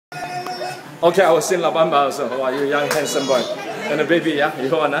Okay, I will sing La Bamba also. How are you, young handsome boy? And a baby, yeah? You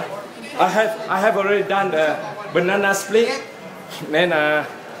want, huh? I have already done the banana split. Then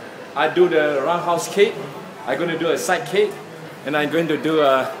I do the roundhouse kick. I'm going to do a side kick. And I'm going to do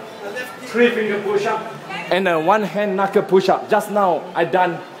a 3-finger push-up. And a one-hand knuckle push-up. Just now, I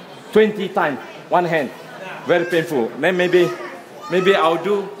done 20 times. One hand. Very painful. Then maybe I'll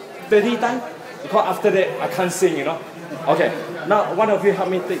do 30 times. Because after that, I can't sing, you know. Okay. Now, one of you help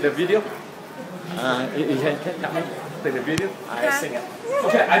me take the video. You can help me take the video. I sing it.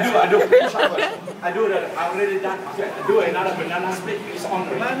 Okay, I do push-up first. I already done. Okay, I do another banana split. It's on.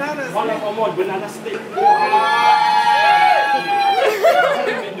 One more banana split. I've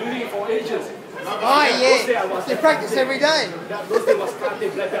been doing it for ages. Oh yeah, you practice every day. Those days was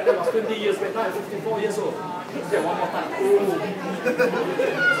starting like that. That was 20 years back. Now I'm 54 years old. Okay, one more time. Ooh.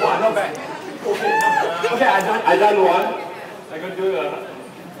 Wow, not bad. Okay, I done one. I'm going to do a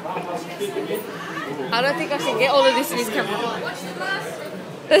roundhouse kick again. I don't think I can get all of this in this camera.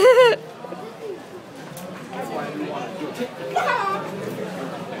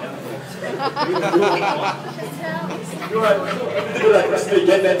 Do like Presley,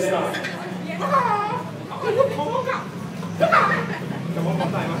 Gangnam Style. One more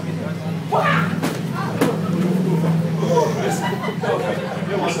time.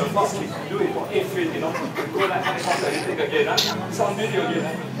 That was the first kick. Do it for 8 feet, you know. Go like helicopter and take again. It's on video again.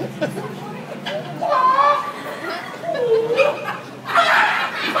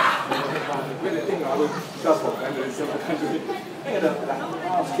 When the thing I will just for family, so I can't do it. Look at the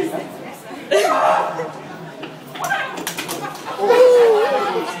house kick.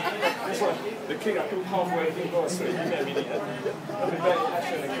 This one, the kick are too powerful and it goes straight in there. I'll be back in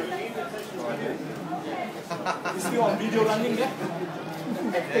action again. You still on video running there?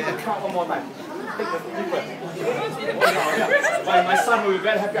 Take the crowd one more time. Take the people. My son will be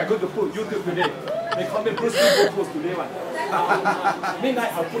very happy. I'm going to put YouTube today. They call me Bruce post today.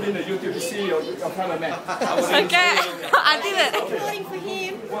 Midnight I'll put in the YouTube to see your cameraman. Okay, I did it. I'm voting for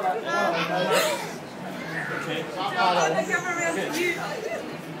him.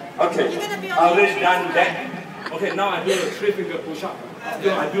 Okay, I already done that. Okay, now I do a 3-finger push-up. I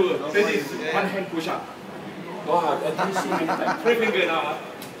do a one-hand push-up. Wow, I didn't see many times. 3-finger now.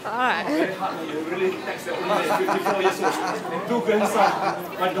 Alright. Very hard when you really text the only 54 years old. And 2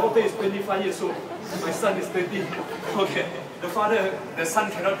 grandsons. My daughter is 25 years old. My son is 30. Okay. The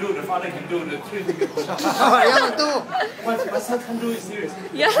son cannot do, the father can do the 3-finger push-up. My son can't do it, serious.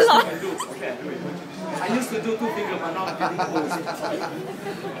 Yeah, my son can do. Okay, do it. I used to do 2-finger, but now I'm getting old.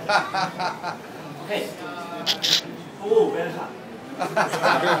 Hey. Oh, very hard.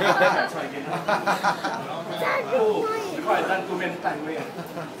 Try again. Oh, because I've done too many times.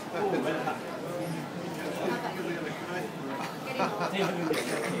 Oh, very hard.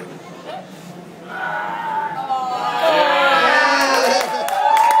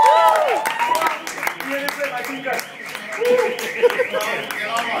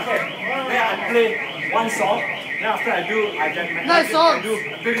 Then I play one song. Then after I do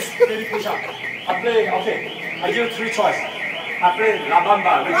very push-up. I play, okay. I give 3 choices. I play La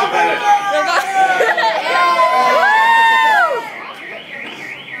Bamba, Ukulele.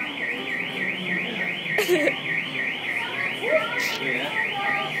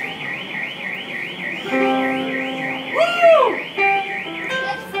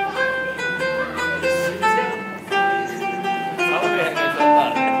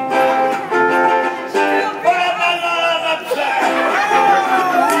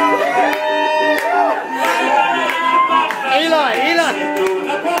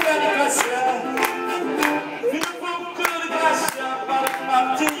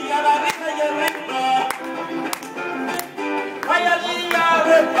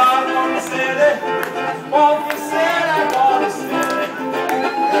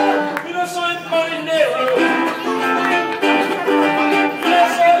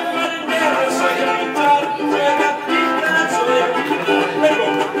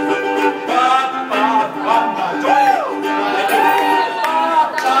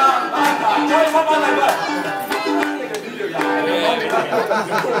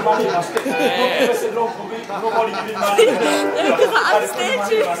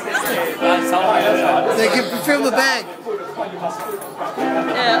 They can film the bag. Yeah.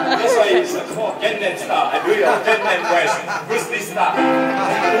 This one is called Gangnam Style. I do your Gangnam voice. Bruce style.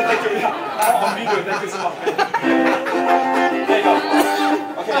 Thank you. On video, thank you so much. There you go.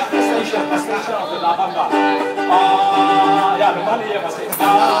 Okay, last station of the La Bamba. Yeah, the money here must be.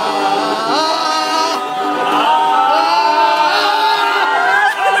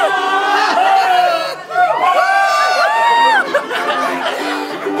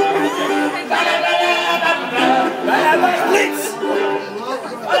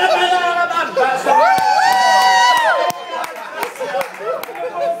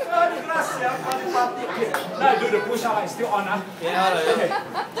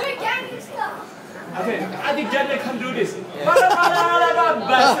 Okay, I think Jenny can do this.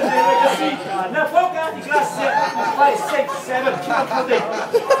 Now, focus, the glass, 5, 6, 7, keep on counting.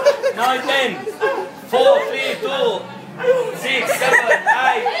 9, 10, 4, 3, 2, 6, 7, 8,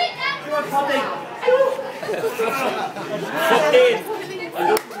 Keep on counting. 14.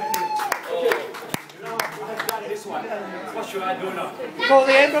 This one. What should I do now? Call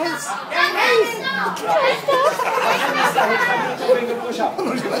the ambulance. Finger push up. I'm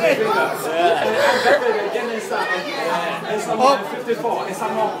better than Gangnam Style. And some 54. And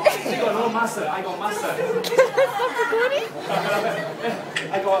some more. She got no muscle. I got muscle.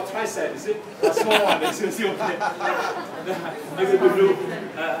 I got a tricep. Is it? A small one. It's still okay. Maybe we do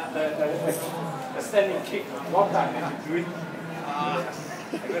a standing kick. One time and do it.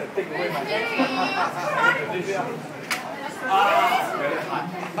 I'm going to take away my leg. Very hard.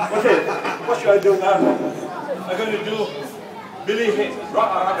 Okay, what should I do now? I'm going to do Billy Hit,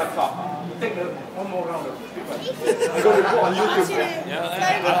 rock around the clock. Take one more round of people. I'm going to put on YouTube.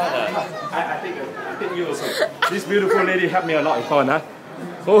 I think you also. This beautiful lady helped me a lot in Hong Kong.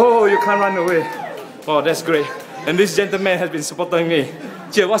 Oh, you can't run away. Oh, that's great. And this gentleman has been supporting me.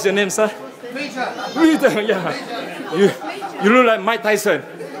 Cheers, what's your name, sir? Peter, yeah. You look like Mike Tyson.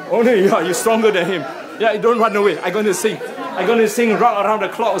 Only you're stronger than him. Yeah, don't run away. I'm going to sing. I'm going to sing rock around the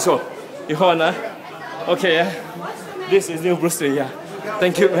clock also. You heard, okay, yeah. This is new Bruce Lee, yeah.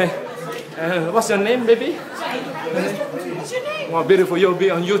 Thank you, man. What's your name, baby? What's your name? Wow, beautiful. You'll be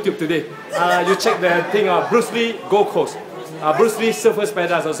on YouTube today. You check the thing of Bruce Lee Gold Coast. Bruce Lee Surfers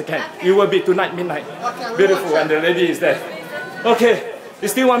Paradise also can. You will be tonight midnight. Beautiful, and the lady is there. Okay. You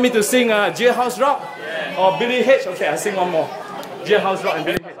still want me to sing Jailhouse Rock? Yeah. Or Billy H? Okay, I'll sing one more. Jailhouse Rock and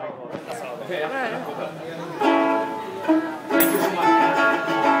Billy H. Okay, thank you so much.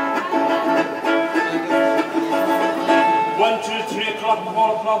 1, 2, 3 o'clock, 4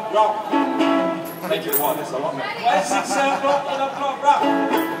 o'clock, rock. Thank you, wow, that's a lot, man. 5, 6, 7 o'clock, 8 o'clock, rock. 9,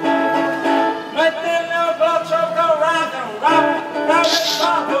 10, 11 o'clock, 12 o'clock, rock and rock. Rock and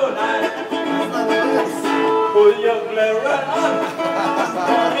rock tonight. Put your glare on.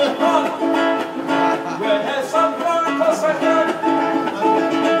 We'll have some fun because I can.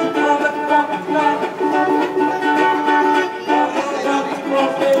 On the clock tonight.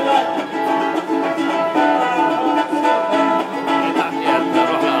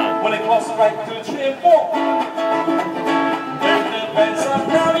 When it goes right 2, 3, and 4. Then the bands are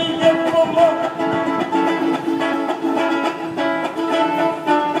running in for more.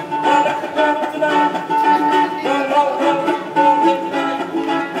 On the clock tonight.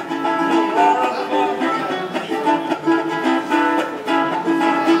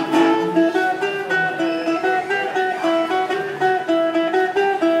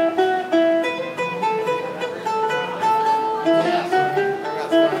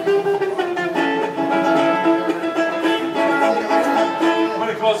 When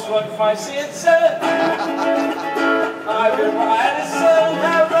it goes 1, 5, 6, 7. I will ride a sun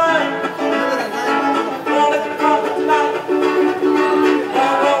have right. On the clock tonight. I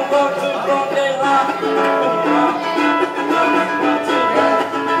won't go to broad daylight.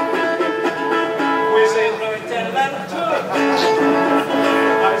 We say 9, 10, 11, 2.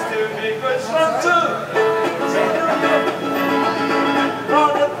 I still be good strong too.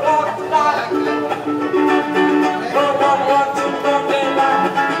 On the clock tonight. No one wants to broad daylight.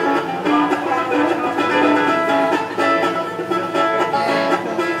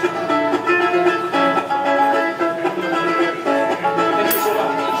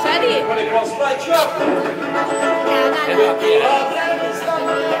 When it was right up.